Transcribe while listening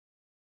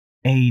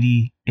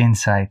80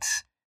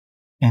 insights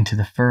into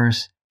the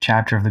first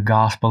chapter of the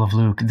Gospel of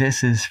Luke.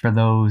 This is for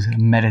those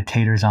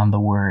meditators on the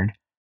Word,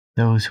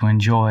 those who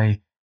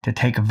enjoy to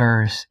take a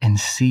verse and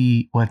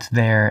see what's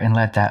there and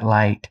let that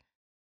light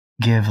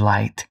give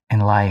light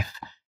and life.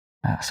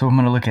 So I'm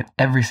going to look at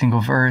every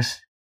single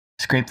verse,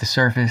 scrape the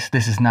surface.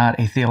 This is not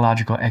a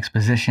theological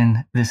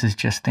exposition. This is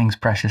just things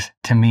precious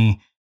to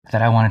me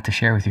that I wanted to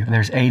share with you.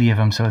 There's 80 of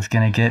them, so it's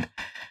going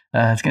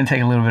to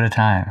take a little bit of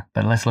time,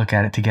 but let's look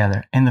at it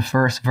together. In the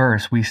first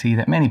verse, we see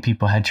that many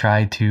people had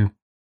tried to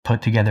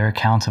put together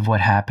accounts of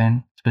what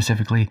happened,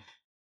 specifically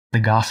the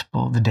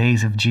gospel, the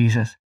days of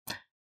Jesus.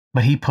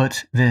 But he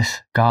puts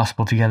this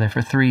gospel together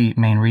for three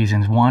main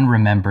reasons. One,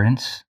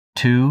 remembrance.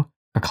 Two,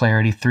 for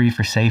clarity. Three,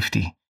 for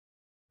safety.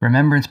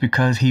 Remembrance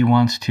because he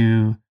wants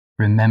to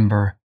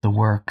remember the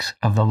works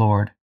of the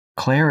Lord.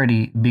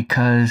 Clarity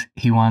because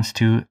he wants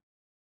to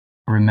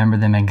remember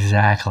them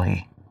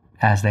exactly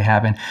as they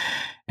happen.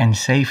 And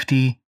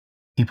safety,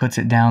 he puts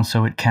it down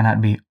so it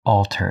cannot be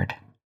altered.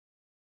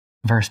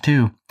 Verse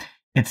 2,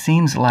 it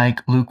seems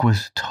like Luke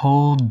was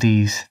told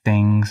these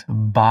things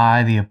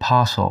by the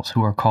apostles,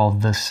 who are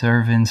called the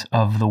servants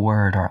of the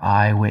word, or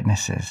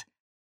eyewitnesses.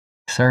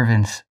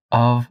 Servants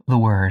of the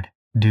word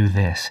do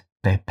this.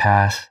 They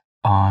pass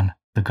on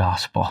the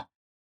gospel.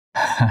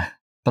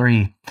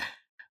 3,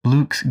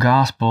 Luke's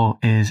gospel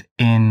is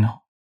in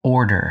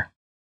order.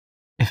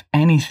 If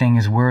anything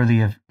is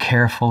worthy of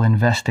careful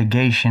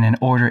investigation and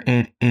order,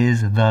 it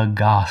is the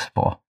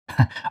gospel.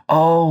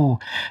 Oh,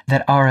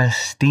 that our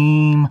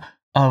esteem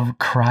of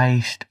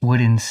Christ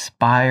would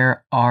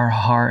inspire our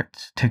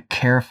hearts to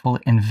careful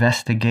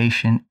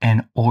investigation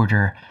and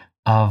order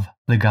of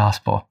the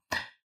gospel.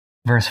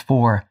 Verse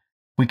 4,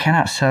 we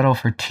cannot settle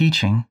for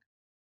teaching.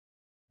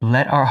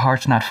 Let our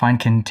hearts not find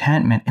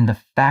contentment in the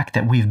fact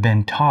that we've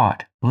been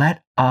taught.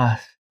 Let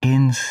us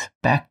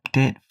inspect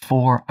it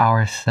for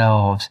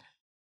ourselves,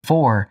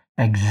 for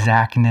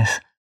exactness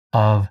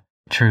of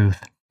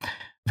truth.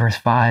 Verse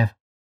 5,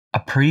 a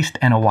priest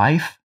and a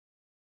wife,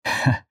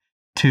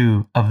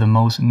 two of the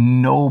most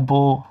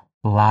noble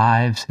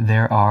lives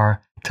there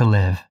are to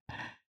live.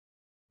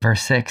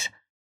 Verse 6,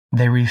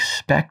 they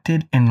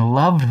respected and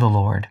loved the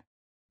Lord.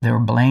 They were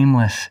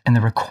blameless in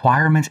the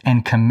requirements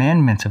and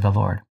commandments of the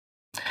Lord.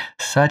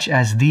 Such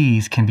as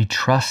these can be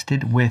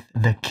trusted with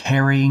the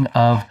carrying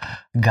of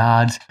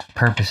God's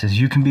purposes.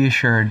 You can be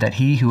assured that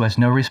he who has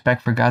no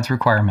respect for God's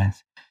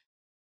requirements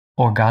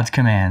or God's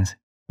commands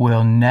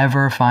will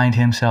never find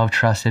himself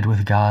trusted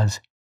with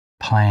God's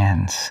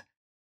plans,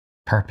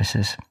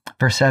 purposes.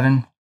 Verse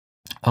 7,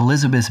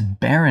 Elizabeth's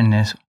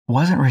barrenness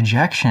wasn't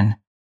rejection.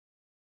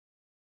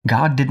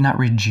 God did not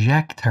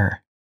reject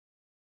her.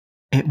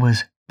 It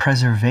was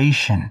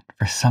preservation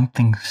for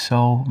something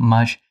so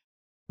much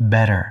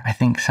better. I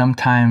think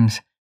sometimes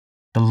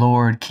the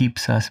Lord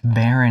keeps us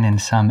barren in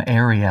some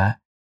area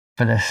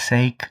for the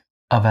sake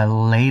of a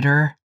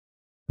later,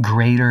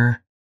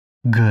 greater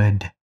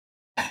good.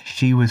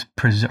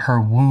 Her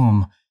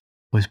womb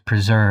was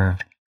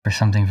preserved for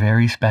something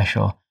very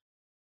special,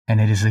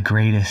 and it is the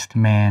greatest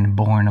man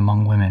born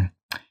among women.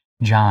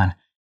 John,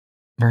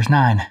 verse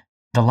 9,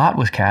 the lot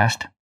was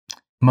cast,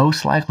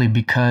 most likely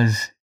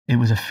because it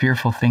was a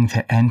fearful thing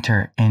to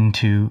enter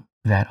into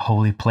that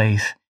holy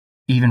place,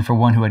 even for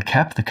one who had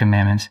kept the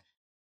commandments.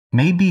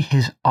 Maybe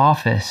his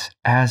office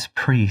as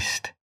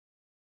priest,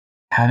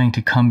 having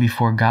to come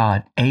before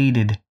God,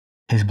 aided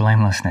his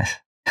blamelessness.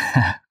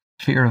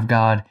 Fear of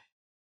God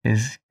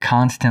is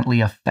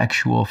constantly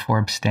effectual for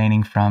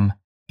abstaining from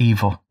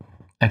evil.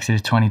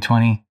 Exodus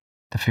 20:20,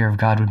 the fear of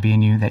God would be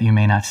in you that you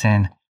may not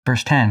sin.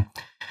 Verse 10,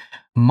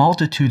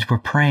 multitudes were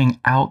praying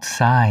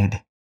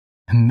outside.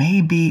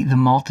 Maybe the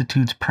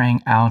multitudes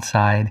praying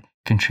outside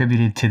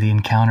contributed to the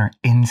encounter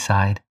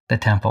inside the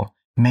temple.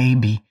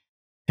 Maybe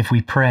if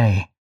we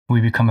pray,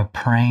 we become a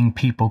praying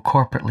people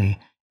corporately,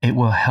 it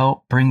will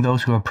help bring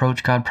those who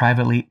approach God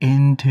privately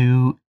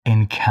into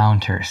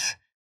encounters.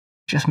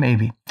 Just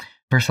maybe.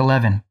 Verse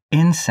 11,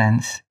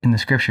 incense in the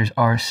scriptures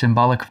are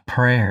symbolic of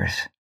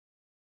prayers.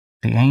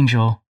 The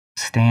angel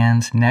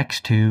stands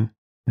next to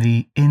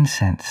the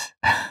incense.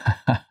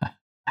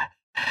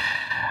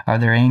 Are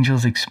there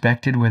angels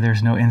expected where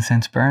there's no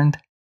incense burned?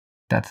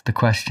 That's the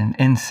question.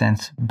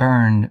 Incense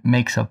burned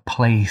makes a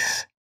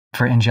place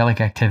for angelic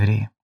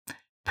activity,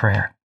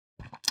 prayer.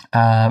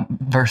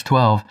 Verse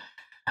 12,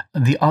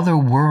 the other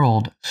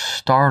world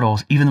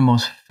startles even the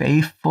most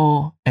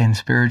faithful and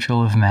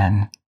spiritual of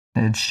men.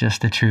 It's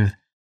just the truth.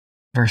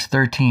 Verse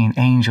 13,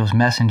 angels,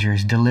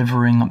 messengers,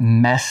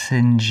 delivering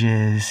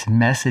messages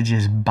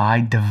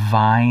by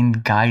divine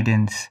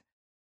guidance,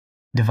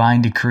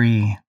 divine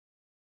decree.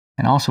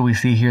 And also we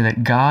see here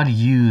that God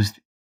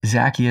used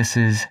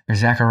Zacharias's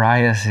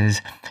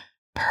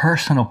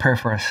personal prayer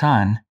for a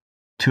son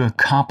to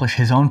accomplish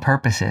his own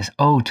purposes.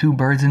 Oh, 2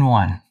 birds in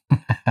one.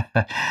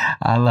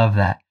 I love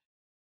that.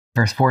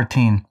 Verse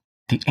 14,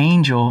 the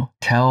angel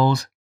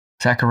tells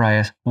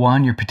Zacharias,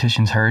 1, your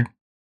petition's heard.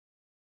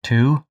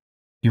 2,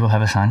 you will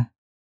have a son.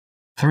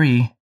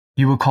 3,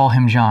 you will call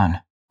him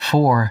John.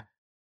 4,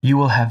 You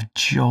will have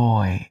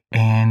joy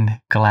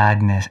and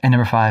gladness. And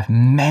number 5,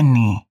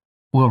 many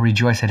will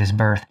rejoice at his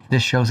birth.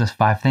 This shows us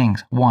 5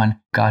 things. 1,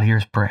 God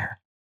hears prayer.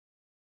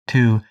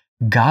 2,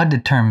 God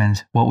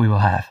determines what we will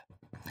have.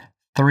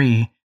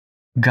 3,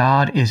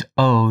 God is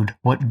owed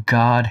what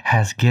God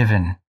has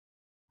given.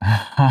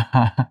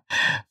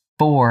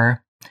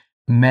 4,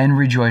 men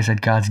rejoice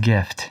at God's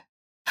gift.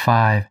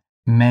 5,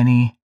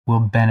 many will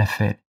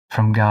benefit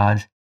from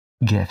God's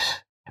gifts.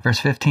 Verse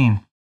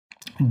 15,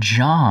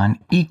 John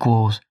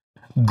equals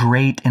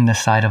great in the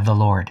sight of the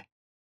Lord.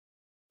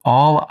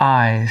 All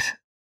eyes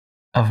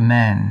of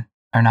men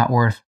are not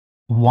worth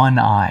one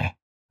eye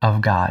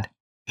of God.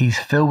 He's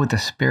filled with the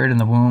Spirit in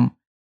the womb.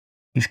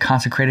 He's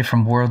consecrated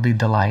from worldly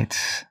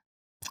delights.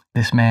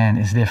 This man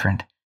is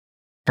different.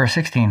 Verse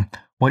 16,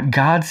 what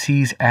God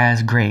sees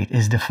as great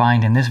is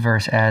defined in this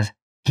verse as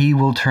he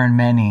will turn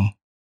many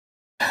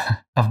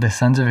of the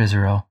sons of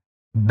Israel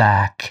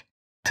back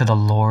to the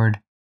Lord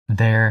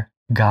their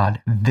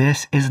God.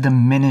 This is the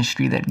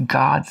ministry that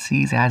God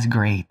sees as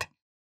great,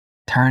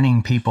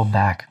 turning people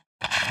back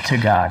to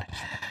God.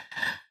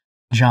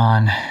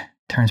 John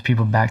turns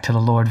people back to the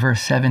Lord.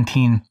 Verse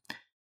 17,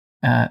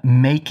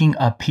 making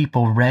a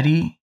people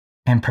ready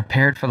and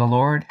prepared for the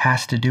Lord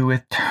has to do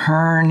with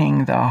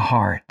turning the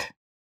heart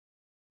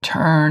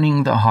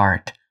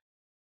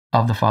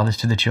of the fathers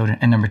to the children.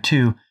 And number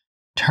 2,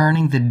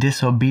 turning the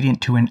disobedient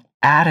to an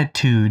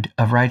attitude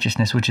of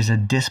righteousness, which is a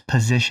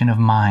disposition of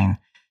mind.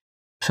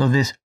 So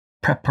this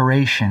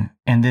preparation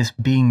and this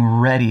being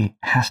ready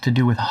has to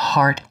do with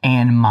heart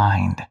and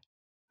mind.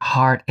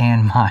 Heart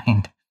and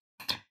mind.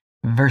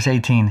 Verse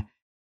 18,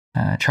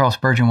 Charles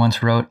Spurgeon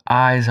once wrote,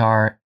 eyes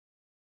are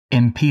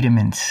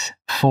impediments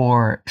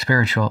for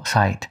spiritual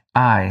sight.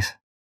 Eyes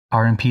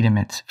are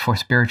impediments for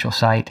spiritual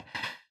sight.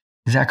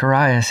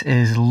 Zacharias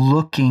is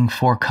looking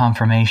for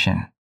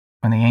confirmation.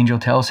 When the angel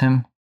tells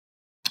him,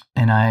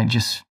 and I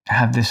just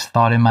have this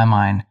thought in my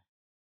mind,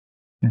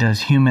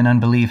 does human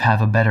unbelief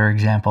have a better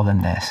example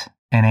than this?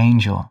 An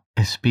angel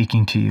is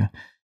speaking to you,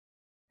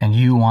 and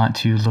you want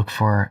to look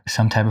for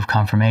some type of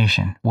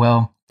confirmation.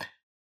 Well,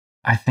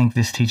 I think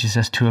this teaches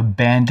us to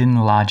abandon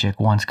logic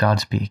once God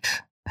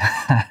speaks.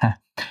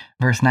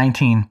 Verse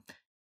 19,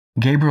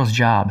 Gabriel's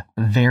job,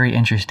 very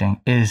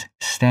interesting, is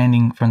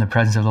standing from the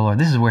presence of the Lord.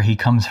 This is where he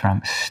comes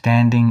from,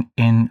 standing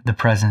in the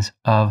presence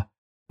of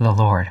the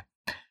Lord.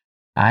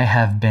 I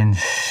have been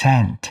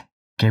sent,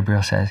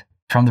 Gabriel says,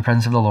 from the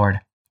presence of the Lord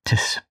to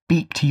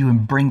speak to you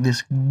and bring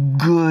this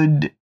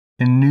good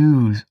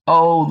news.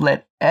 Oh,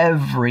 let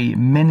every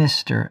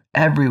minister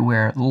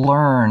everywhere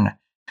learn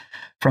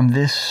from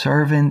this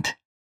servant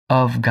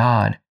of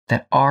God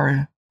that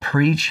our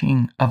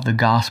preaching of the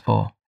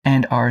gospel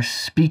and our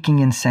speaking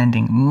and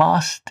sending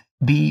must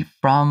be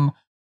from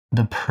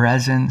the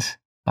presence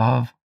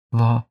of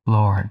the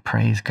Lord.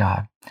 Praise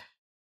God.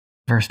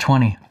 Verse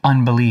 20,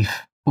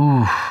 unbelief.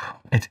 Ooh,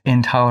 it's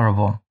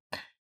intolerable.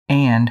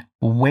 And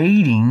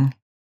waiting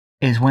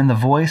is when the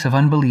voice of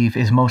unbelief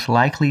is most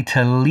likely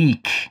to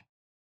leak.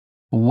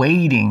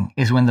 Waiting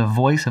is when the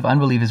voice of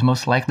unbelief is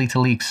most likely to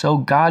leak. So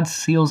God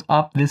seals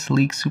up this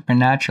leak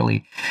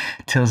supernaturally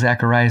till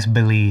Zacharias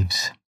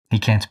believes. He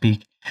can't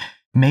speak.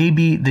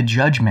 Maybe the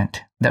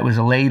judgment that was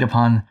laid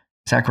upon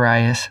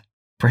Zacharias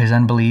for his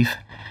unbelief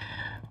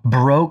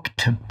broke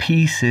to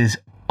pieces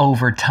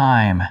over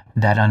time,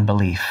 that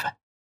unbelief.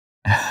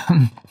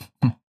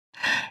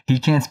 He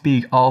can't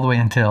speak all the way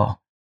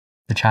until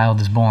the child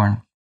is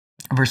born.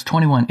 Verse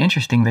 21,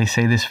 interesting, they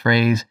say this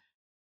phrase.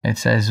 It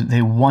says,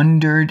 they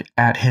wondered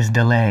at his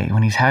delay.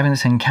 When he's having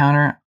this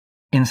encounter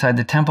inside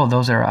the temple,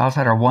 those that are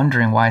outside are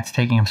wondering why it's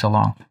taking him so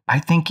long. I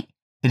think it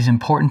is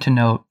important to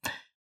note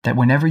that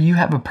whenever you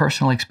have a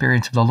personal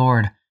experience of the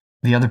Lord,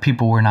 the other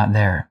people were not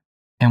there.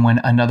 And when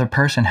another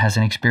person has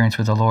an experience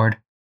with the Lord,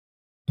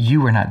 you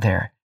were not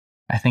there.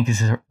 I think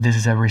this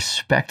is a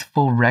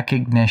respectful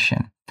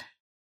recognition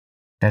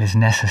that is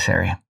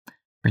necessary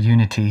for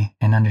unity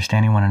and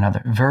understanding one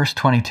another. Verse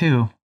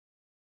 22,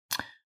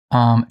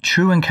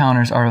 true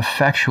encounters are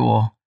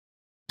effectual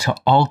to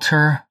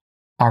alter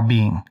our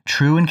being.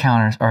 True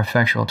encounters are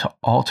effectual to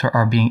alter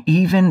our being.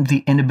 Even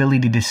the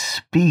inability to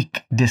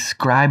speak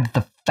described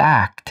the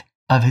fact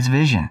of his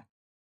vision.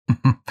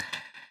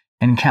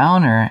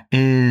 Encounter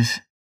is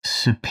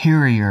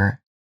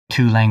superior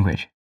to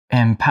language.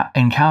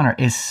 Encounter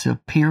is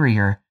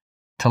superior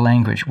to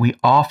language. We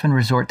often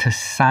resort to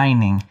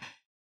signing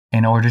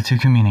in order to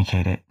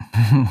communicate it.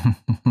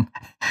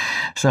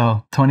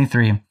 So,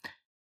 23.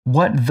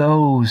 What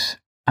those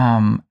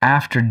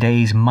after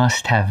days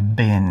must have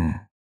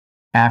been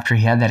after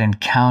he had that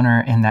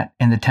encounter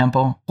in the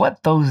temple,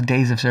 what those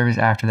days of service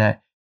after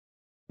that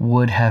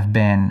would have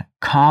been.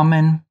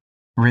 Common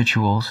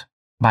rituals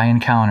by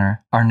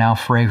encounter are now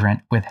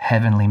fragrant with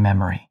heavenly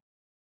memory.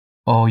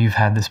 Oh, you've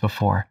had this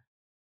before,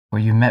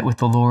 where you met with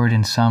the Lord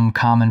in some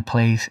common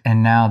place,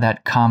 and now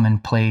that common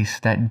place,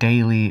 that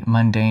daily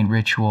mundane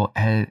ritual,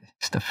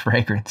 is the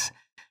fragrance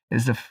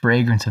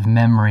of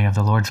memory of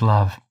the Lord's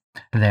love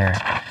there.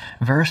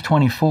 Verse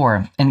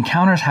 24,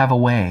 encounters have a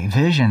way,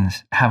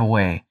 visions have a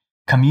way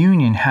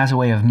Communion has a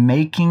way of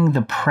making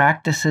the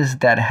practices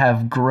that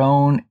have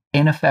grown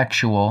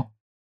ineffectual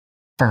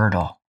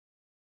fertile.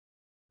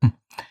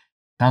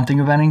 Something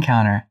about an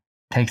encounter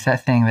takes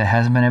that thing that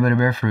hasn't been able to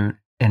bear fruit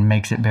and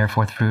makes it bear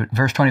forth fruit.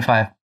 Verse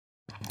 25,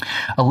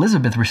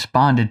 Elizabeth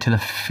responded to the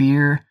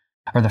fear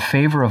or the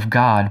favor of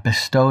God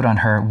bestowed on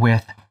her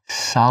with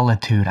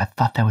solitude. I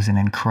thought that was an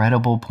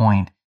incredible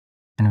point.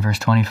 In verse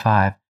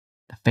 25,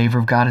 the favor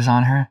of God is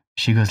on her.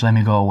 She goes, let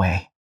me go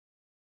away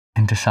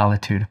into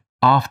solitude.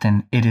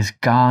 Often it is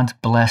God's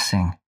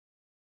blessing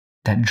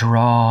that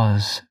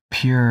draws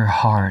pure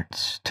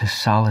hearts to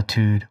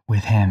solitude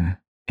with him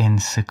in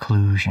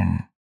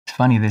seclusion. It's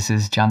funny, this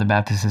is John the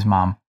Baptist's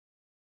mom.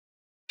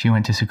 She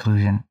went to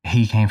seclusion.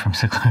 He came from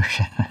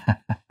seclusion.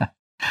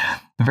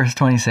 Verse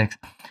 26,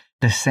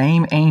 the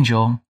same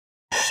angel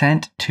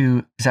sent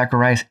to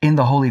Zacharias in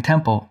the holy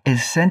temple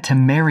is sent to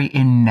Mary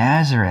in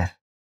Nazareth,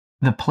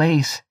 the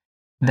place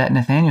that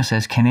Nathanael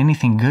says, can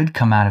anything good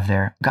come out of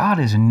there? God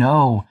is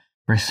no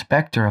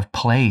respecter of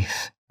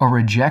place or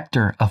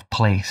rejecter of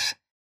place.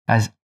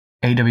 As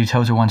A.W.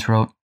 Tozer once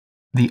wrote,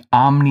 the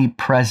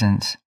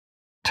omnipresence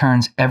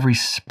turns every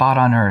spot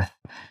on earth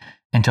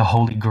into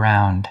holy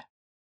ground.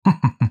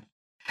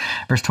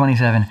 Verse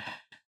 27,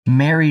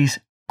 Mary's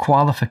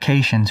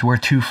qualifications were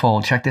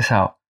twofold. Check this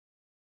out.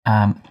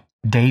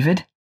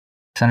 David,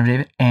 son of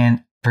David,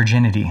 and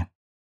virginity.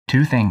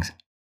 Two things.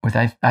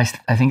 I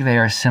think they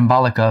are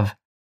symbolic of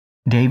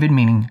David,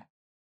 meaning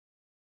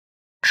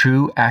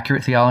true,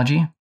 accurate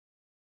theology,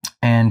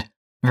 and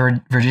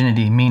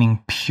virginity,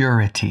 meaning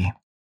purity.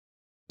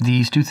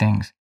 These two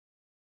things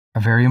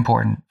are very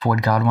important for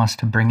what God wants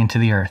to bring into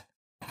the earth.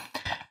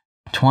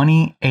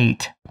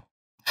 28,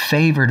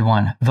 favored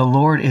one, the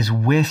Lord is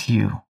with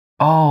you.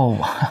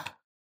 Oh,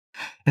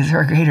 is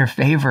there a greater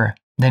favor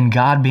than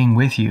God being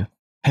with you?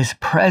 His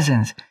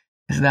presence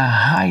is the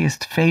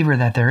highest favor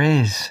that there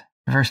is.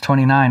 Verse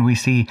 29, we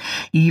see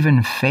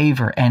even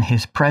favor and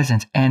his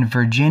presence and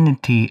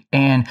virginity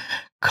and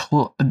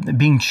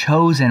being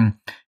chosen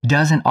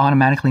doesn't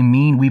automatically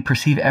mean we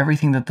perceive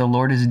everything that the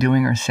Lord is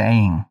doing or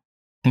saying.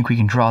 I think we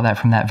can draw that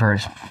from that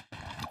verse.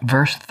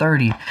 Verse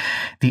 30,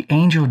 the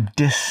angel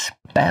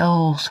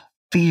dispels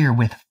fear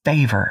with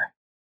favor.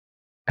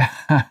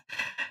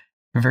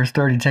 Verse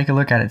 30, take a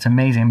look at it. It's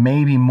amazing.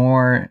 Maybe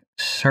more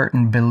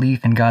certain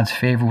belief in God's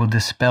favor will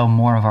dispel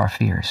more of our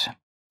fears.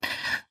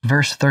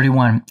 Verse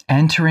 31,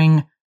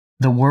 entering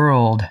the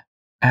world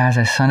as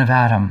a son of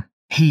Adam,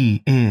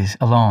 he is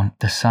alone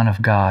the Son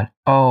of God.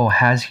 Oh,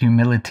 has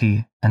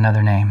humility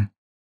another name?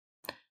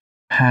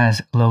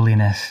 Has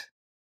lowliness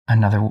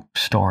another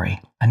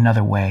story,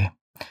 another way?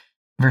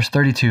 Verse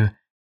 32,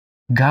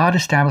 God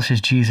establishes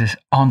Jesus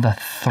on the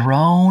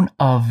throne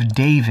of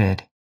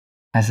David.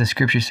 As the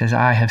scripture says,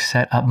 I have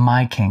set up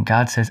my king.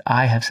 God says,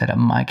 I have set up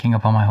my king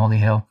upon my holy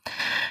hill.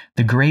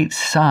 The great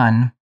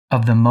Son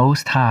of the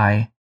Most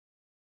High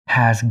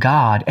has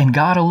God and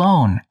God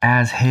alone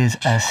as his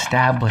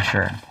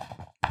establisher.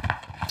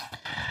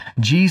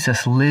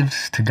 Jesus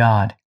lives to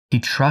God. He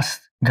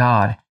trusts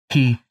God.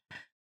 He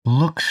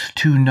looks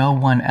to no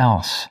one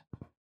else.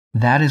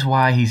 That is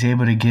why he's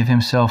able to give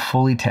himself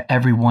fully to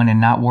everyone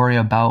and not worry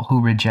about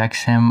who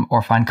rejects him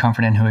or find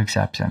comfort in who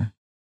accepts him.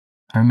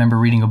 I remember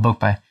reading a book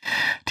by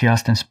T.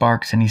 Austin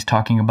Sparks, and he's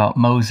talking about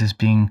Moses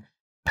being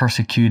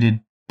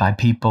persecuted by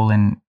people,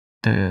 and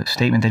the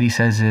statement that he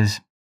says is,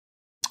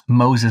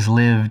 Moses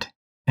lived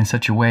in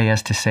such a way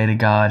as to say to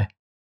God,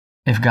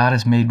 if God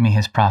has made me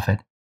his prophet,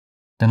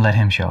 then let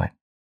him show it.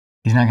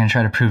 He's not going to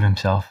try to prove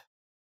himself.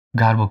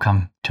 God will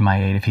come to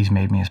my aid if he's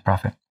made me his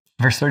prophet.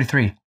 Verse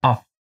 33, a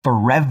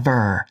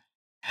forever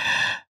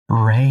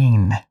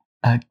reign,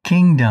 a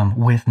kingdom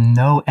with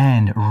no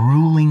end,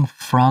 ruling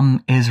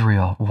from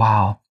Israel.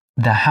 Wow.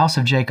 The house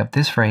of Jacob,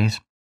 this phrase,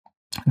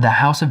 the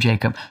house of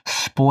Jacob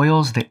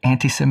spoils the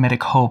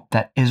anti-Semitic hope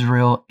that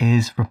Israel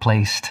is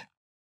replaced.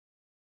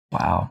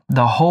 Wow.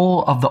 The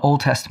whole of the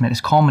Old Testament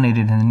is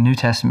culminated in the New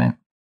Testament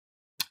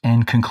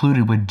and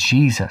concluded with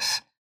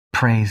Jesus.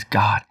 Praise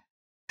God.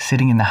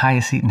 Sitting in the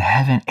highest seat in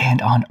heaven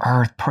and on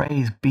earth.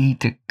 Praise be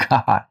to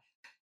God.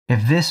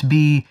 If this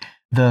be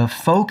the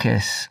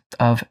focus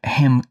of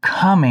him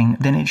coming,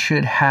 then it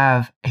should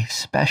have a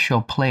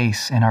special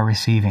place in our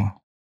receiving.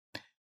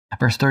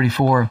 Verse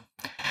 34,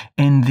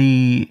 in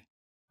the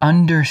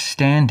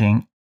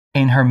understanding,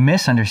 in her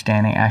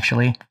misunderstanding,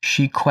 actually,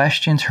 she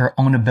questions her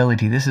own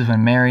ability. This is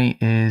when Mary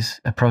is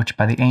approached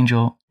by the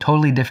angel,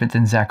 totally different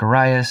than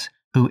Zacharias,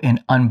 who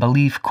in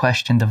unbelief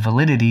questioned the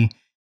validity.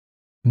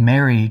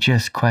 Mary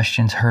just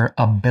questions her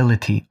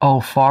ability.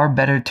 Oh, far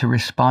better to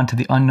respond to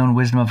the unknown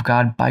wisdom of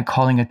God by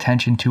calling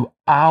attention to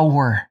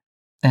our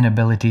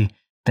inability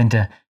than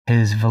to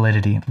his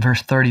validity.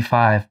 Verse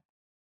 35,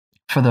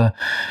 for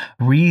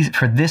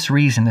this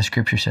reason, the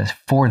scripture says,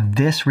 for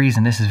this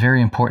reason, this is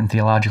very important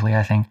theologically,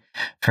 I think.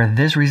 For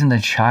this reason, the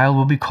child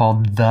will be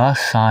called the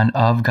Son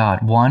of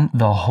God. 1,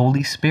 the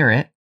Holy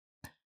Spirit.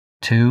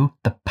 2,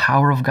 the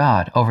power of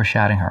God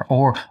overshadowing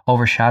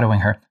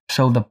her.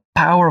 So the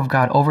power of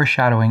God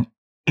overshadowing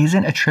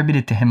isn't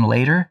attributed to him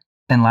later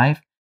in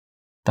life,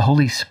 The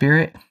Holy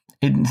Spirit,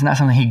 it's not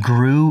something he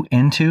grew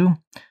into.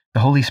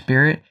 The Holy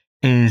Spirit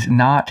is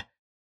not,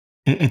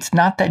 it's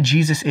not that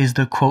Jesus is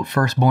the, quote,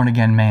 first born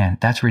again man.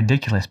 That's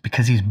ridiculous,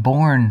 because he's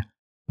born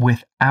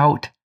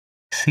without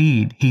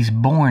seed. He's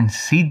born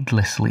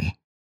seedlessly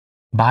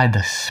by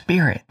the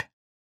Spirit.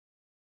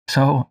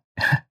 So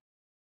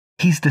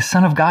he's the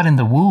Son of God in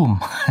the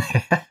womb.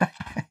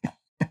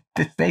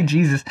 To say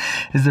Jesus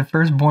is the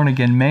first born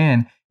again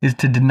man is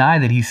to deny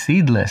that he's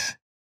seedless.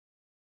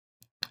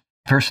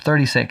 Verse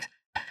 36,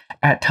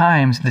 at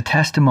times the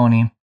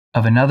testimony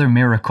of another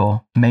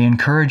miracle may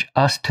encourage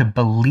us to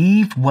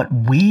believe what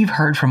we've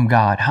heard from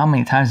God. How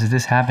many times has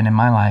this happened in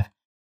my life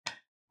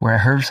where I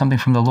heard something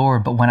from the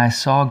Lord, but when I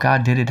saw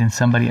God did it in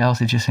somebody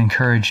else, it just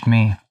encouraged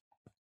me.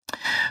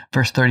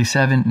 Verse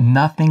 37,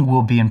 nothing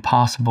will be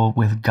impossible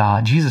with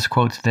God. Jesus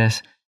quotes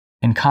this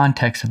in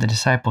context of the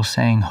disciples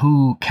saying,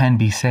 who can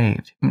be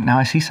saved? Now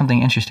I see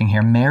something interesting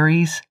here.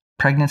 Mary's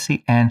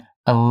pregnancy and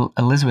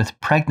Elizabeth's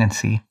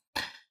pregnancy,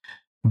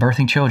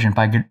 birthing children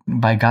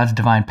by God's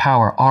divine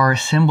power, are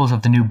symbols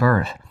of the new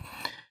birth.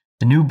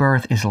 The new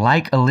birth is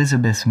like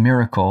Elizabeth's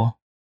miracle,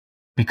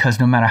 because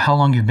no matter how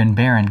long you've been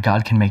barren,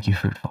 God can make you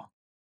fruitful.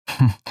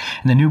 And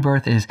the new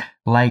birth is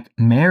like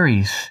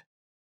Mary's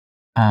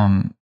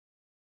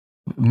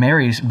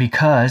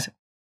because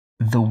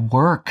the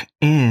work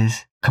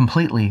is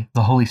completely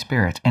the Holy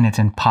Spirit, and it's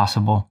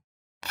impossible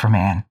for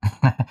man.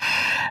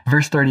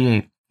 Verse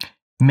 38,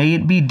 may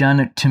it be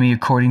done to me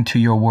according to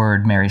your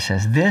word, Mary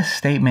says. This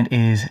statement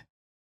is,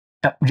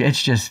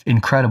 it's just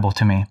incredible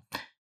to me.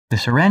 The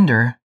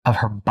surrender of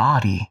her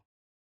body,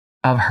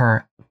 of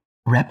her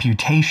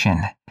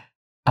reputation,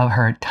 of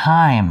her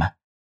time,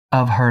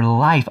 of her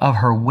life, of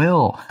her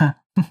will.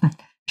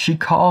 She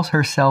calls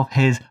herself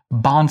his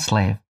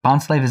bondslave.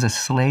 Bondslave is a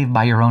slave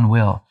by your own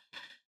will.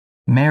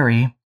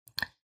 Mary,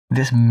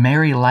 this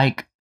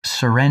Mary-like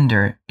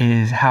surrender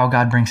is how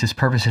God brings his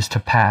purposes to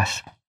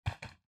pass.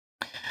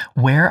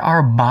 Where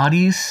our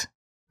bodies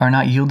are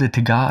not yielded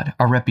to God,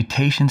 our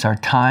reputations, our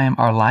time,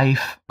 our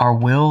life, our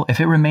will, if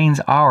it remains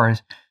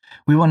ours,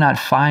 we will not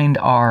find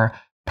our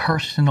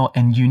personal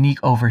and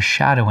unique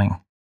overshadowing.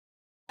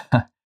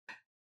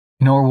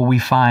 Nor will we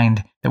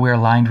find that we are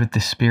aligned with the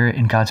Spirit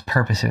and God's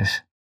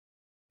purposes.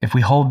 If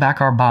we hold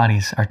back our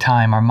bodies, our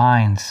time, our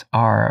minds,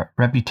 our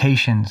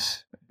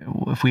reputations,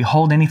 if we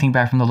hold anything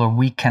back from the Lord,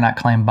 we cannot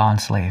claim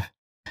bondslave.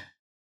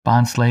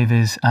 Bondslave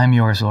is, I'm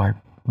yours, Lord.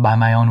 By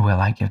my own will,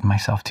 I give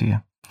myself to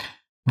you.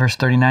 Verse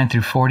 39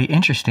 through 40,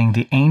 interesting.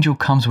 The angel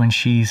comes when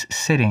she's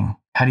sitting.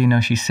 How do you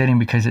know she's sitting?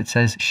 Because it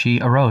says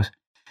she arose.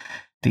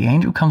 The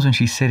angel comes when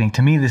she's sitting.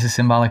 To me, this is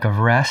symbolic of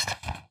rest,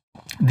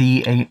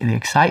 the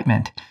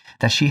excitement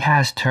that she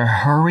has to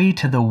hurry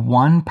to the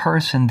one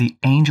person the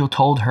angel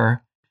told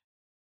her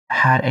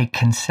had a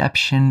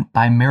conception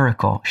by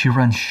miracle. She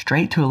runs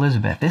straight to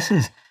Elizabeth. This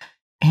is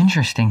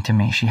interesting to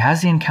me. She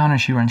has the encounter.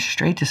 She runs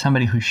straight to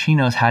somebody who she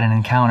knows had an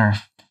encounter.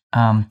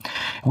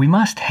 We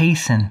must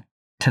hasten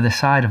to the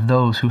side of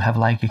those who have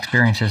like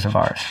experiences of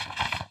ours.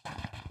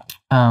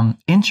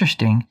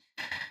 Interesting,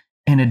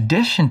 in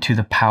addition to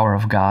the power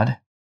of God,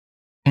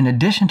 in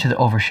addition to the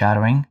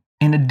overshadowing,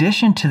 in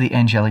addition to the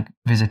angelic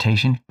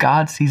visitation,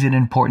 God sees it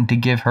important to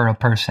give her a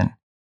person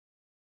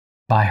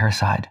by her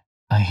side,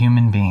 a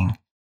human being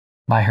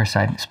by her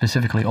side,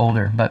 specifically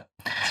older. But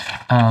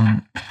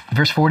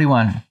verse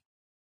 41,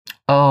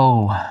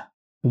 oh,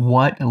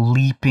 what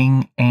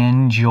leaping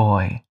and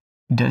joy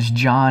does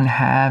John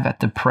have at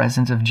the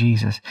presence of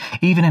Jesus,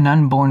 even an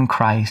unborn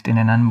Christ in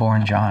an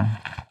unborn John.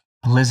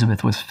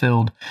 Elizabeth was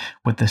filled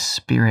with the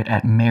Spirit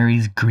at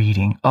Mary's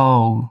greeting.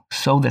 Oh,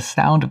 so the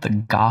sound of the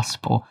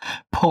gospel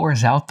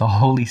pours out the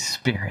Holy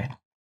Spirit.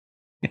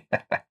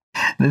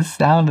 The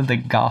sound of the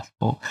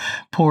gospel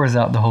pours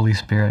out the Holy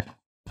Spirit.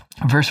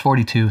 Verse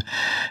 42,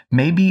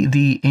 maybe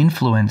the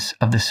influence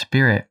of the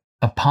Spirit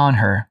upon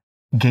her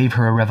gave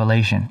her a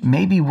revelation.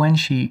 Maybe when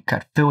she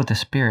got filled with the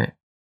Spirit,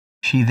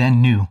 she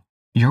then knew,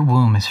 your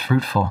womb is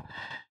fruitful.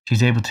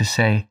 She's able to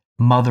say,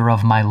 Mother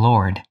of my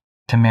Lord,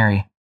 to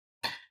Mary.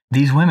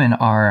 These women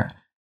are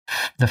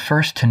the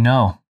first to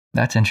know.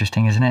 That's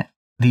interesting, isn't it?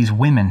 These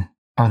women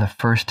are the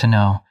first to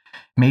know.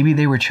 Maybe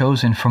they were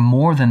chosen for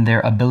more than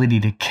their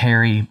ability to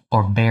carry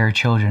or bear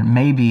children.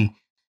 Maybe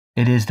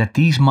it is that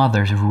these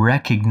mothers were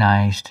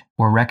recognized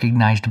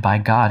by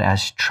God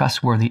as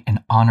trustworthy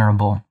and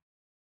honorable.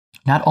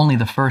 Not only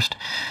the first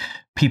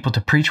people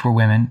to preach were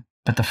women,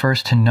 but the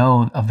first to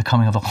know of the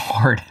coming of the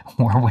Lord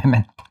were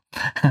women.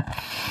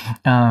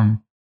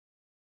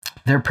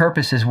 Their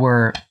purposes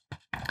were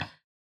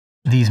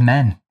these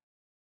men.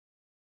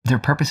 Their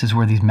purposes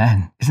were these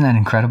men. Isn't that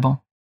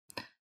incredible?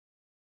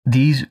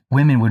 These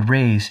women would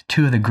raise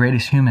two of the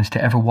greatest humans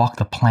to ever walk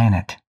the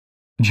planet,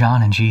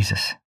 John and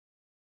Jesus.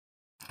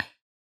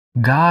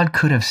 God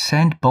could have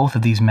sent both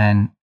of these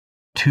men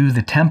to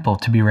the temple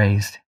to be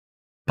raised,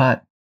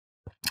 but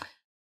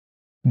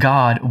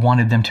God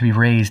wanted them to be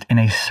raised in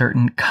a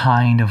certain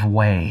kind of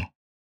way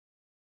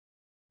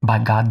by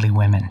godly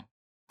women.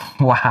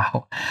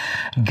 Wow.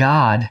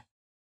 God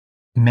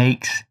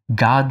makes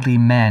godly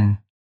men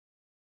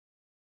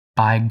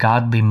by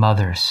godly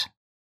mothers.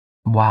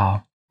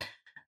 Wow.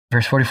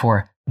 Verse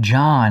 44,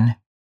 John,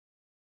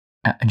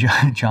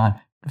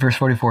 verse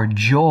 44,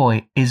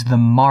 joy is the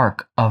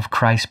mark of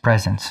Christ's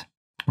presence.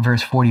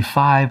 Verse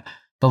 45,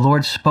 the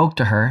Lord spoke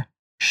to her.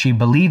 She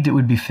believed it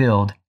would be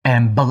filled,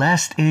 and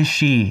blessed is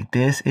she.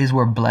 This is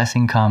where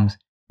blessing comes,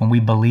 when we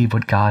believe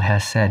what God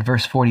has said.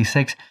 Verse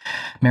 46,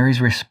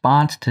 Mary's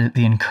response to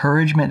the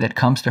encouragement that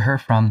comes to her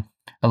from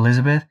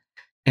Elizabeth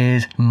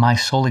is, my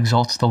soul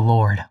exalts the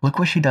Lord. Look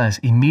what she does.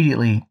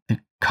 Immediately, the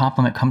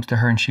compliment comes to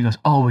her and she goes,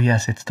 oh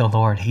yes, it's the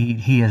Lord.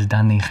 He has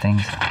done these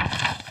things.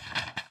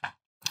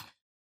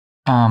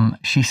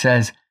 She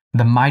says,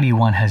 the Mighty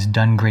One has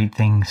done great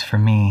things for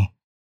me,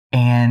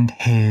 and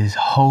his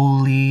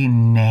holy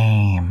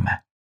name.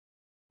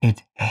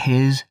 It's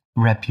his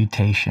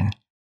reputation.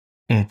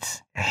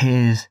 It's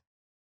his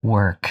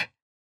work.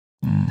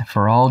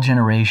 For all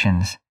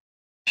generations,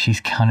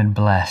 she's counted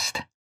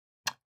blessed.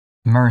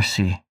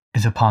 Mercy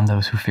is upon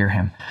those who fear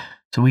him.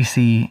 So we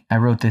see, I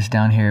wrote this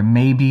down here,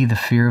 maybe the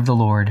fear of the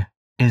Lord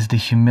is the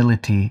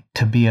humility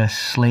to be a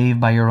slave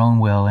by your own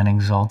will and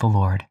exalt the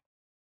Lord.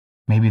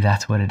 Maybe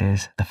that's what it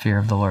is, the fear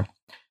of the Lord.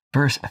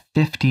 Verse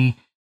 53,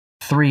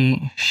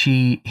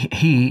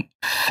 he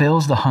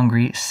fills the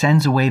hungry,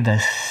 sends away the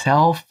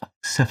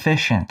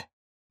self-sufficient.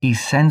 He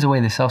sends away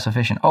the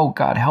self-sufficient. Oh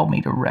God, help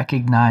me to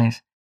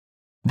recognize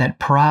that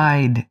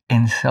pride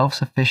and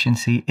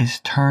self-sufficiency is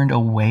turned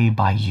away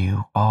by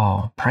you.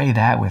 Oh, pray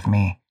that with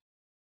me.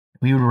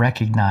 We would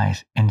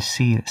recognize and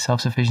see that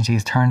self-sufficiency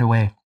is turned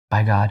away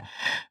by God.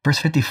 Verse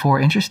 54,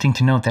 interesting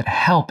to note that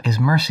help is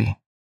mercy.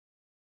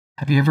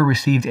 Have you ever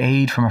received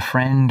aid from a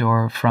friend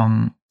or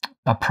from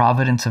a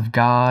providence of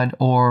God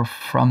or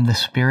from the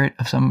Spirit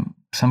of some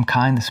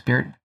kind? The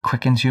Spirit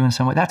quickens you in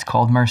some way. That's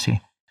called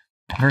mercy.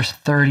 Verse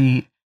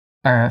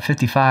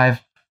 55,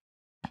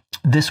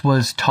 this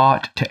was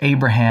taught to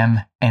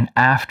Abraham and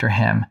after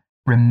him,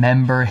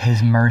 remember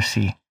his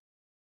mercy.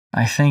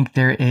 I think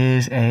there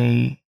is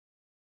a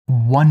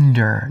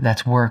wonder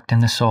that's worked in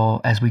the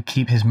soul as we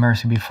keep his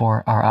mercy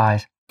before our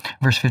eyes.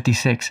 Verse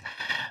 56,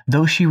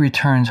 though she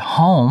returns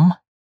home,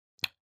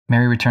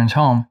 Mary returns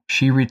home,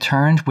 she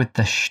returns with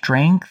the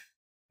strength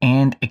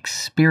and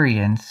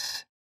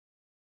experience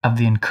of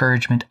the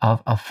encouragement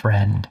of a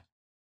friend.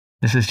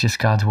 This is just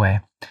God's way.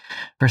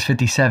 Verse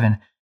 57,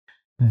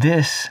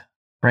 this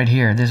right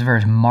here, this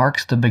verse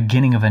marks the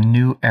beginning of a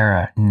new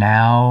era.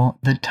 Now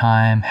the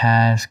time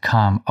has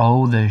come.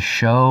 Oh, the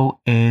show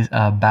is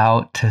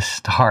about to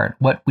start.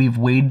 What we've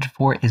waited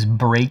for is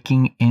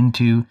breaking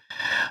into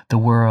the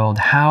world.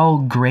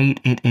 How great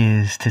it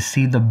is to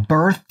see the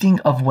birthing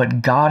of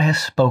what God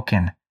has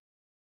spoken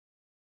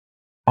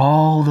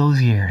all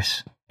those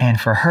years.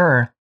 And for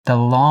her, the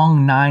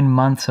long 9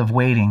 months of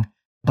waiting,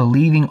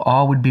 believing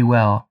all would be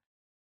well.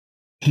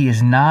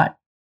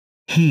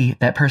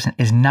 That person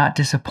is not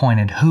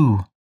disappointed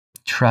who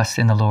trusts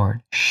in the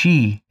Lord.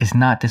 She is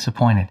not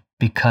disappointed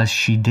because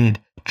she did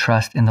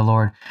trust in the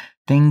Lord.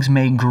 Things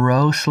may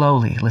grow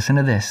slowly. Listen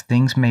to this.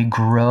 Things may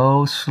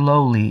grow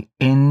slowly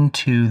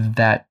into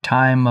that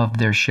time of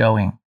their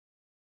showing.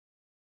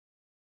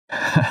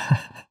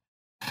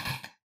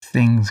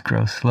 Things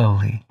grow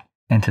slowly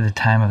into the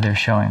time of their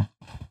showing.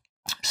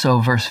 So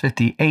verse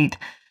 58,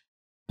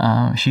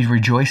 she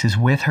rejoices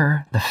with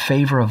her. The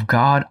favor of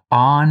God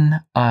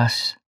on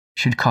us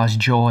should cause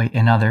joy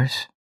in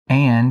others,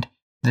 and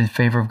the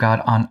favor of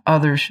God on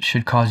others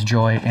should cause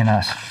joy in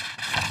us.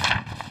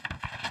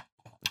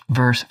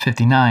 Verse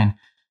 59.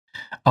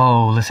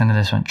 Oh, listen to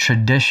this one.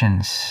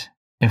 Traditions,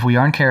 if we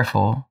aren't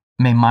careful,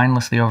 may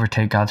mindlessly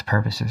overtake God's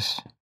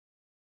purposes.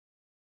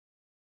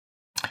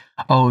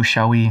 Oh,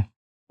 shall we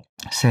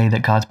say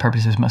that God's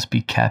purposes must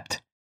be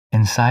kept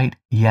in sight?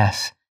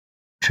 Yes.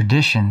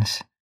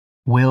 Traditions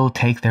will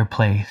take their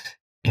place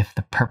if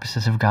the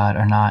purposes of God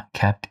are not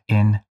kept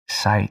in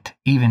sight.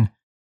 Even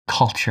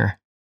culture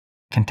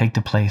can take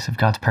the place of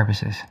God's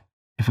purposes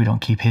if we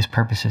don't keep his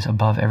purposes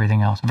above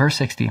everything else. Verse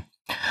 60.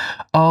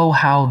 Oh,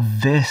 how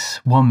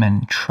this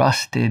woman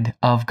trusted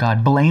of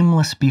God,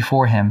 blameless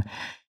before him,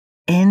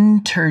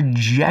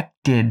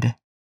 interjected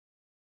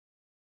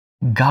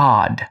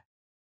God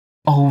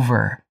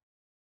over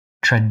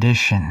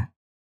tradition.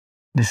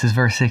 This is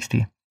verse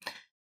 60.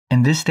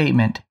 In this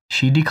statement,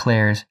 she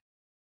declares,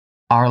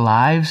 our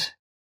lives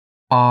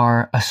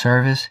are a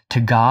service to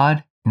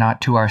God,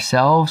 not to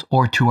ourselves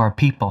or to our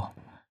people.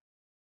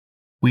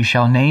 We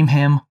shall name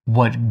him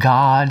what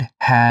God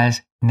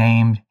has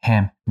named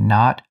him,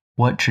 not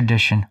what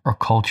tradition or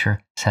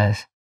culture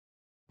says.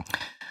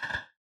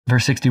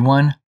 Verse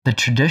 61, the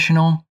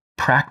traditional,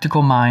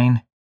 practical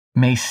mind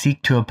may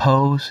seek to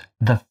oppose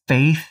the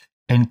faith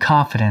and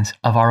confidence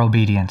of our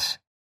obedience.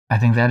 I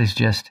think that is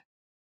just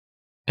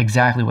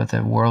exactly what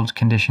the world's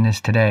condition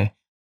is today.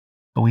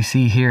 But we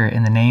see here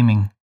in the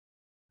naming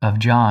of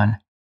John,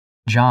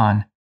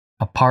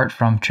 apart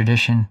from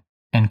tradition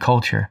and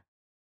culture,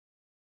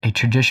 a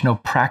traditional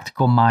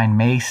practical mind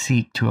may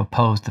seek to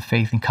oppose the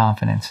faith and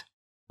confidence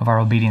of our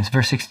obedience.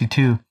 Verse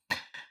 62,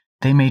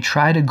 they may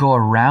try to go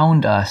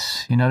around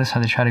us. You notice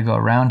how they try to go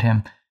around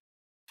him.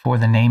 for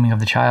the naming of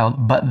the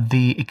child, but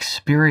the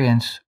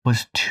experience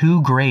was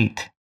too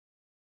great.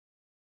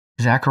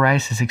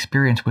 Zacharias'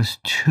 experience was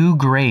too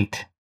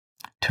great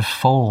to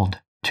fold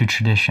to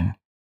tradition.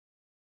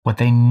 What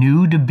they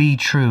knew to be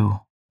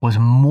true was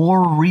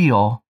more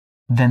real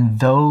than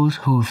those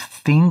who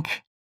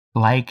think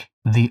like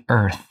the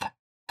earth.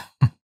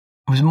 It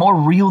was more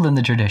real than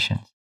the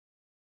traditions.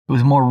 It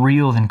was more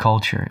real than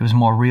culture. It was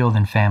more real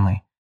than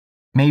family.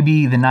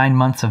 Maybe the 9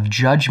 months of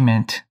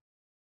judgment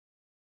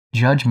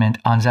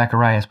on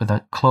Zacharias with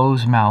a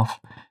closed mouth,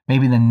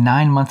 maybe the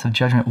 9 months of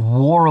judgment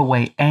wore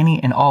away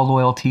any and all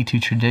loyalty to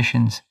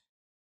traditions,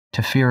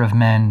 to fear of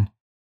men,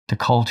 to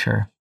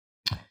culture.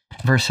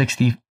 Verse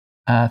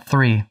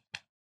 63,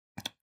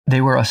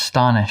 they were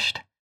astonished.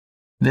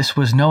 This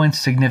was no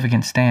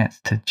insignificant stance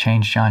to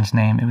change John's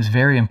name. It was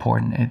very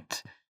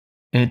important.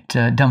 It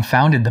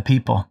dumbfounded the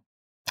people.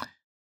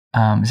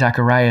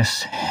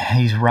 Zacharias,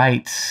 he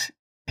writes,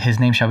 his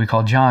name shall be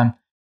called John.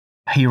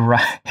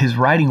 His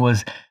writing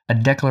was a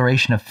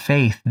declaration of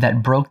faith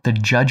that broke the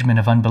judgment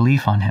of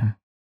unbelief on him.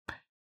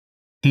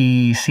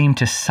 He seemed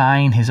to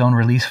sign his own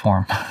release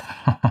form.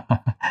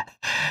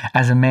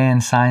 As a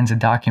man signs a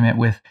document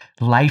with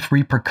life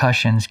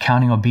repercussions,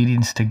 counting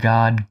obedience to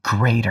God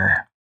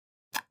greater.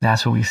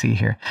 That's what we see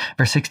here.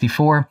 Verse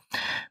 64,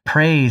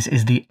 praise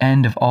is the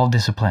end of all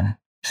discipline.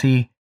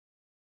 See,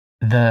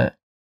 the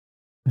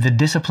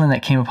discipline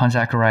that came upon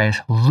Zacharias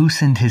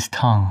loosened his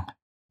tongue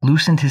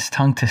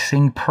to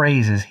sing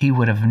praises he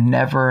would have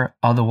never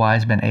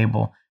otherwise been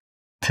able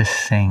to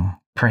sing.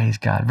 Praise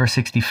God. Verse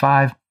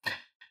 65,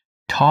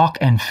 talk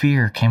and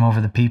fear came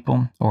over the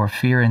people, or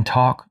fear and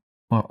talk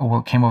or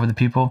what came over the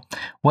people.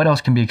 What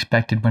else can be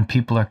expected when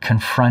people are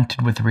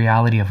confronted with the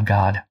reality of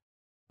God?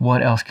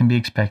 What else can be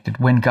expected?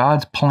 When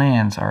God's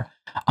plans are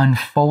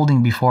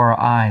unfolding before our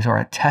eyes, or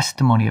a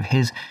testimony of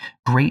his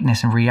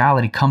greatness and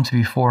reality comes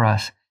before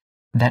us,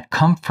 that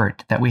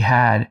comfort that we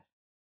had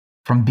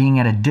from being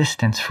at a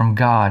distance from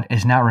God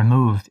is now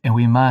removed, and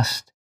we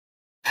must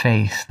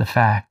face the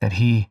fact that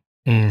he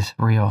is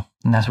real.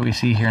 And that's what we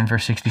see here in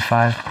verse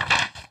 65.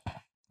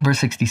 Verse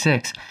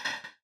 66,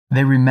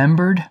 they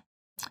remembered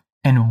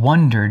and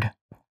wondered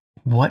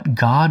what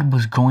God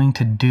was going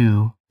to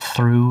do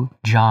through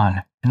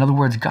John. In other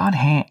words,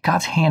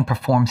 God's hand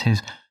performs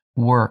his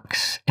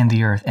works in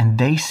the earth, and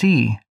they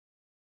see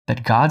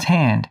that God's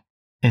hand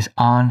is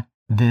on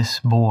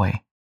this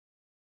boy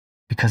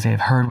because they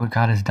have heard what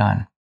God has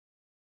done.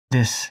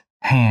 This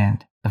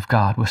hand of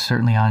God was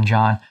certainly on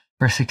John.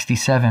 Verse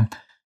 67,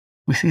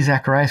 we see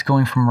Zacharias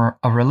going from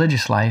a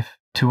religious life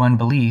to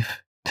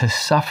unbelief, to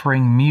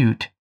suffering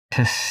mute,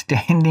 to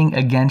standing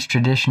against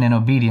tradition and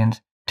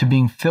obedience, to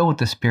being filled with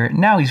the Spirit.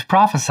 Now he's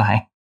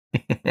prophesying.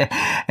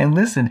 And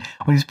listen,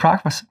 when he's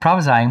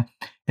prophesying,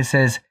 it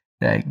says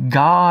that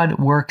God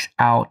works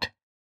out,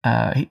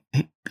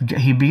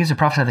 he begins to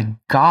prophesy the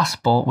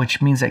gospel,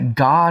 which means that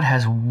God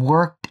has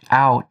worked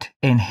out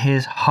in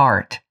his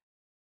heart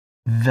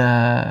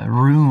the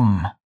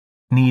room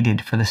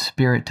needed for the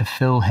Spirit to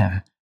fill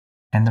him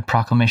and the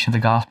proclamation of the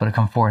gospel to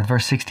come forth.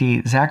 Verse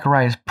 68,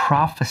 Zechariah's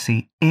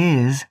prophecy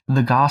is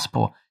the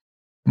gospel.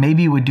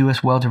 Maybe it would do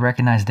us well to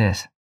recognize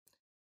this,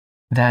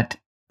 that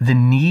the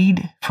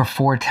need for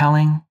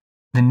foretelling,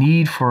 the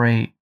need for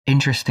an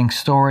interesting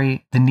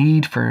story, the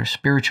need for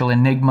spiritual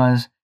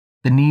enigmas,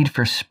 the need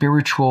for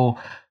spiritual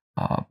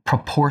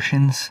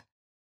proportions,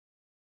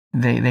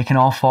 they can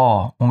all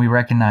fall when we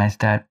recognize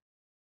that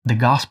the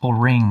gospel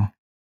ring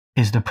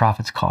is the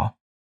prophet's call.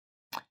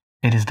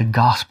 It is the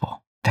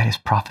gospel that is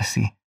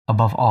prophecy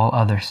above all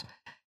others.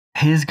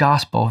 His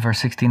gospel, verse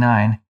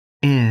 69,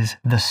 is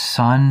the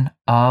Son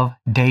of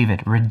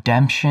David,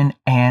 redemption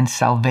and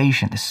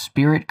salvation. The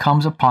Spirit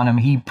comes upon him.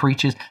 He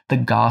preaches the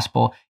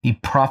gospel. He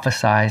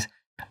prophesies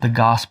the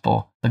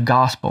gospel.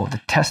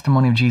 The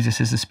testimony of Jesus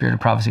is the spirit of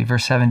prophecy.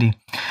 Verse 70,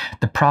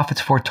 the prophets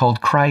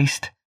foretold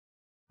Christ.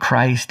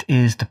 Christ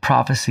is the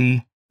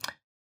prophecy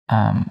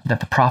that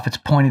the prophets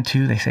pointed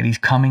to. They said he's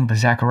coming, but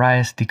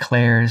Zacharias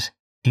declares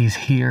he's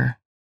here.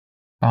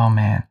 Oh,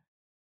 man.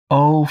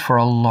 Oh, for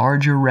a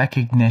larger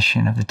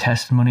recognition of the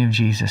testimony of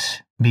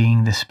Jesus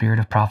being the spirit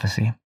of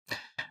prophecy.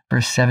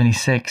 Verse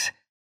 76,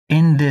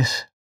 in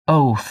this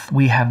oath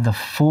we have the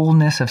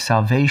fullness of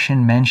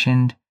salvation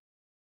mentioned,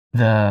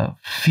 the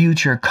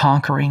future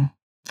conquering.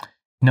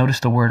 Notice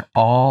the word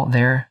all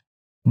there.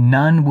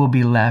 None will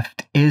be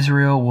left.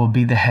 Israel will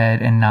be the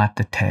head and not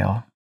the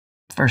tail.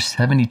 Verse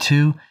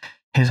 72,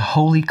 his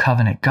holy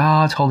covenant,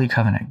 God's holy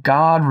covenant.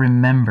 God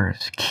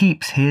remembers,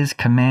 keeps his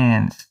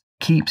commands,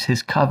 keeps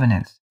his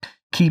covenants,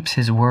 keeps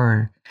his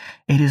word.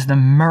 It is the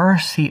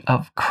mercy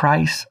of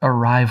Christ's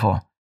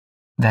arrival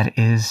that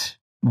is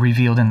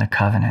revealed in the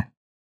covenant.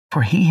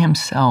 For he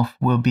himself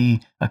will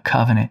be a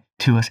covenant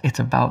to us. It's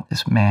about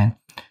this man,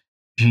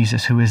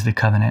 Jesus, who is the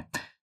covenant.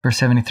 Verse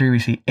 73, we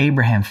see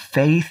Abraham,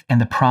 faith and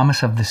the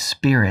promise of the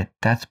Spirit.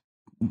 That's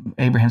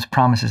Abraham's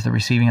promise, is the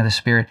receiving of the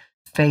Spirit.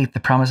 Faith, the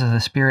promise of the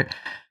Spirit,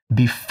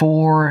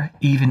 before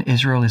even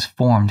Israel is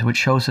formed, which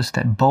shows us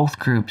that both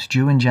groups,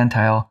 Jew and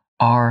Gentile,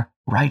 are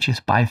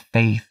righteous by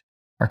faith.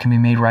 or can be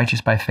made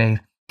righteous by faith.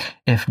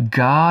 If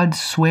God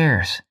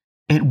swears,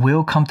 it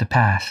will come to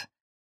pass.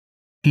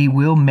 He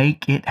will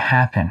make it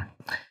happen.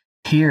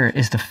 Here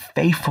is the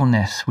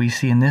faithfulness we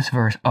see in this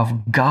verse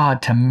of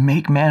God to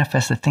make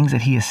manifest the things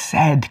that he has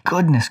said.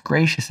 Goodness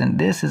gracious. And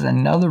this is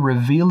another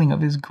revealing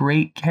of his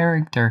great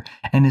character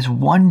and his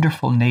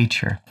wonderful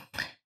nature.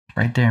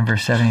 Right there in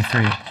verse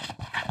 73.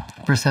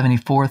 Verse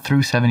 74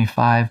 through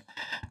 75.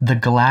 The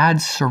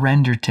glad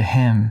surrender to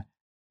him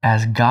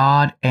as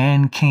God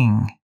and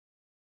King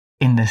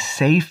in the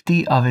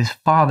safety of his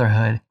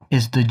fatherhood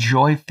is the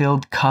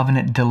joy-filled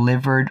covenant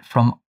delivered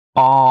from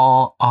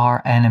all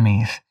our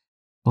enemies,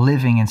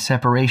 living in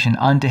separation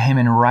unto him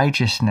in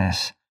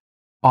righteousness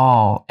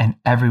all and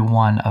every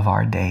one of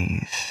our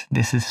days.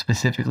 This is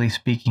specifically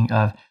speaking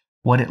of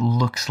what it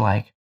looks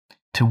like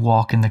to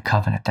walk in the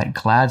covenant, that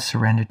glad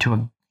surrender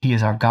to he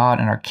is our God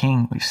and our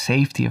King. We have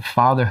safety of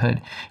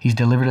fatherhood. He's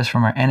delivered us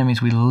from our enemies.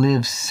 We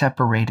live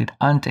separated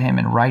unto him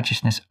in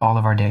righteousness all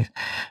of our days.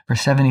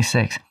 Verse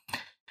 76,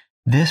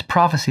 this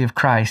prophecy of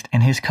Christ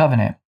and his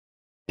covenant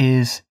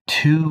is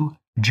to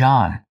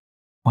John.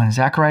 When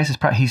Zacharias is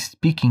he's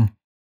speaking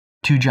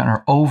to John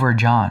or over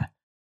John,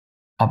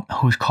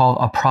 who's called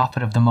a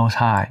prophet of the Most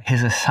High.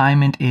 His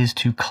assignment is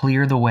to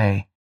clear the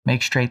way,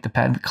 make straight the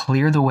path,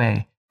 clear the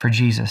way for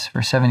Jesus.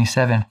 Verse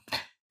 77.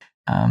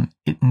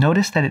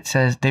 Notice that it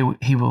says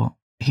he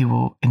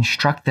will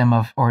instruct them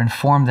of or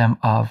inform them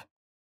of,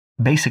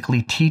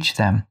 basically teach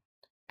them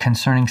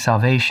concerning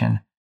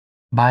salvation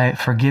by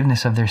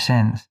forgiveness of their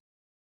sins.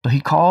 So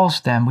he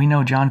calls them, we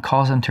know John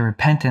calls them to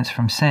repentance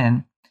from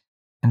sin,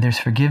 and there's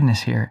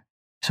forgiveness here.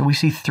 So we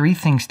see three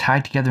things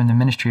tied together in the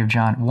ministry of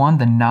John. One,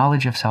 the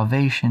knowledge of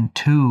salvation.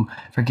 Two,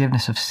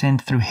 forgiveness of sin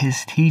through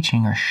his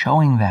teaching or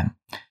showing them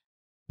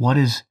what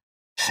is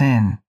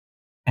sin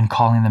and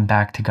calling them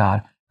back to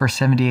God. Verse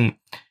 78,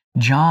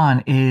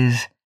 John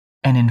is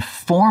an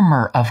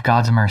informer of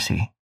God's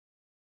mercy.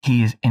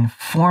 He is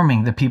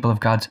informing the people of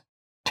God's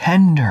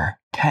tender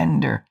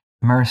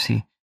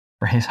mercy.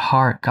 For his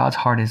heart, God's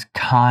heart is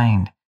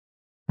kind,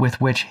 with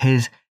which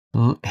his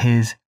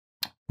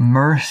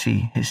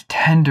mercy, his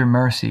tender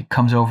mercy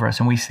comes over us.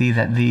 And we see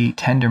that the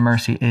tender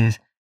mercy is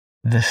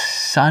the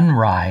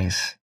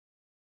sunrise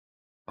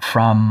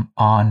from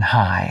on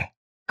high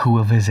who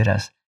will visit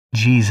us.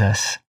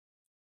 Jesus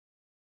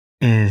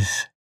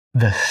is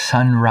the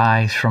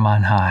sunrise from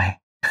on high,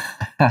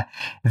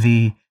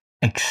 the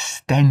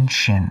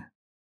extension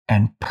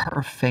and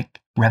perfect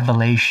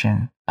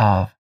revelation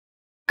of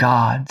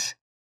God's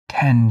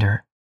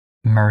tender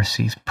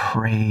mercies.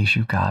 Praise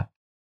you, God.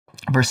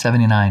 Verse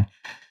 79,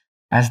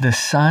 as the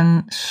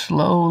sun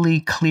slowly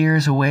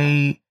clears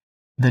away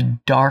the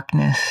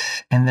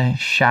darkness and the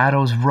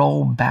shadows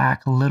roll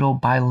back little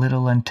by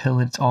little until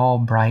it's all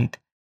bright,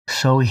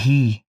 so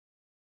he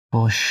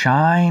will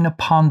shine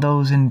upon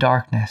those in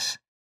darkness,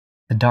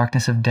 the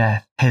darkness of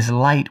death. His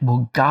light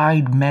will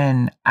guide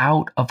men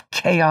out of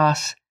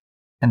chaos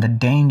and the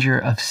danger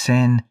of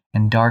sin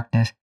and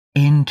darkness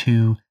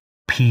into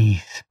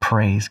peace.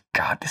 Praise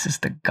God. This is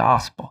the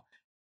gospel.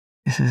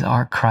 This is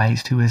our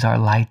Christ who is our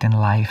light and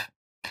life.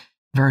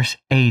 Verse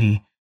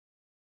 80,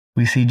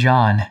 we see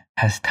John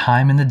has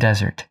time in the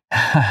desert,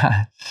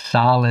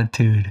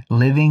 solitude,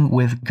 living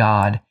with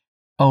God.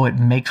 Oh, it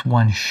makes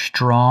one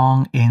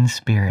strong in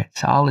spirit.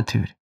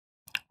 Solitude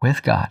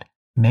with God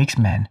makes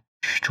men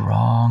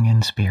strong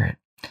in spirit.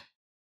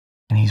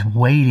 And he's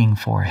waiting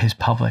for his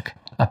public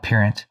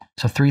appearance.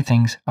 So three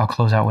things I'll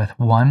close out with.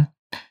 One,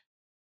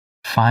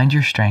 find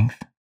your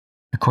strength.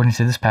 According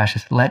to this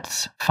passage,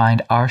 let's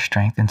find our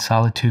strength in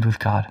solitude with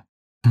God.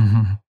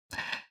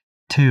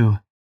 Two,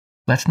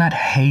 let's not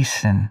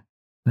hasten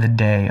the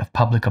day of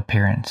public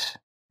appearance.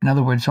 In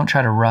other words, don't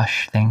try to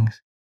rush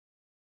things,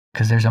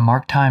 because there's a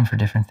marked time for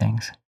different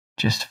things.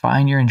 Just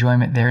find your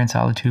enjoyment there in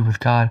solitude with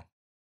God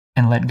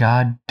and let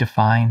God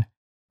define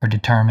or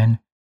determine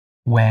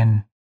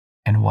when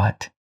and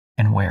what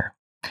and where.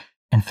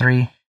 And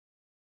three,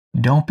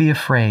 don't be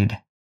afraid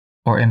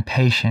or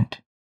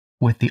impatient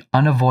with the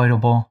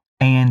unavoidable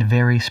and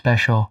very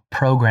special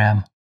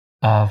program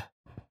of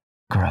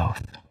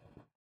growth.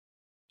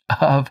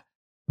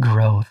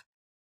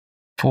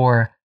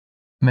 For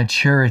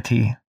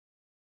maturity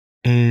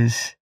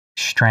is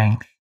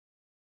strength,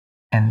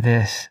 and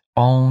this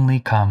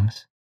only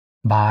comes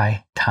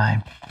by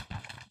time.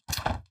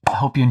 I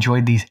hope you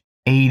enjoyed these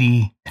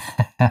 80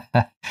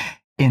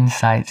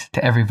 insights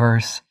to every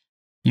verse.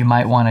 You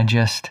might want to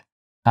just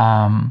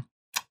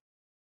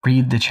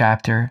read the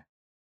chapter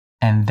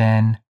and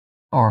then,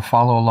 or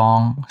follow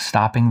along,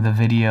 stopping the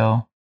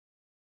video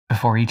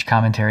before each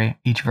commentary,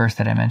 each verse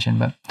that I mentioned.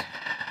 But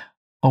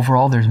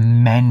overall, there's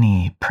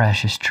many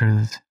precious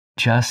truths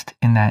just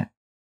in that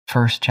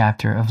first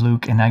chapter of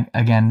Luke. And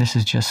again, this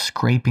is just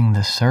scraping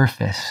the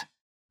surface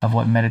of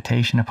what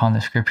meditation upon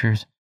the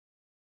scriptures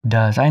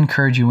does. I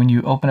encourage you, when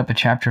you open up a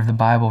chapter of the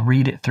Bible,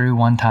 read it through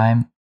one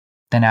time.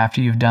 Then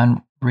after you're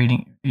done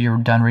reading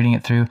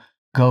it through,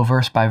 go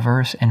verse by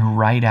verse and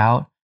write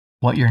out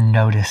what you're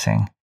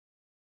noticing.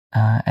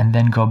 and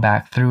then go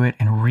back through it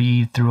and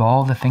read through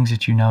all the things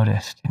that you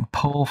noticed and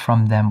pull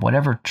from them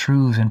whatever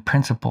truths and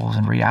principles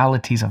and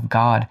realities of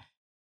God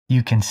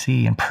you can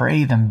see and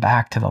pray them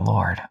back to the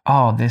Lord.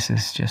 Oh, this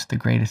is just the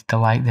greatest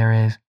delight there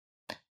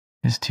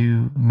is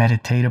to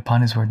meditate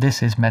upon His Word.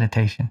 This is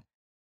meditation.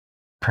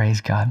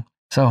 Praise God.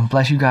 So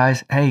bless you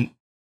guys. Hey,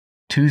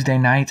 Tuesday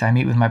nights, I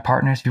meet with my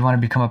partners. If you want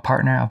to become a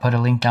partner, I'll put a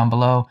link down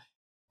below.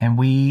 And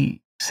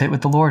we sit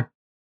with the Lord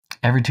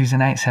every Tuesday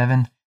night,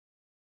 7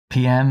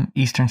 p.m.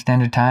 Eastern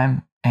Standard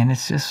Time. And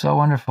it's just so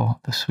wonderful.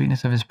 The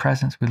sweetness of His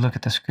presence. We look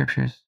at the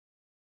scriptures,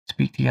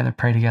 speak together,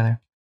 pray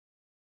together.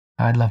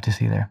 I'd love to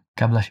see you there.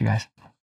 God bless you guys.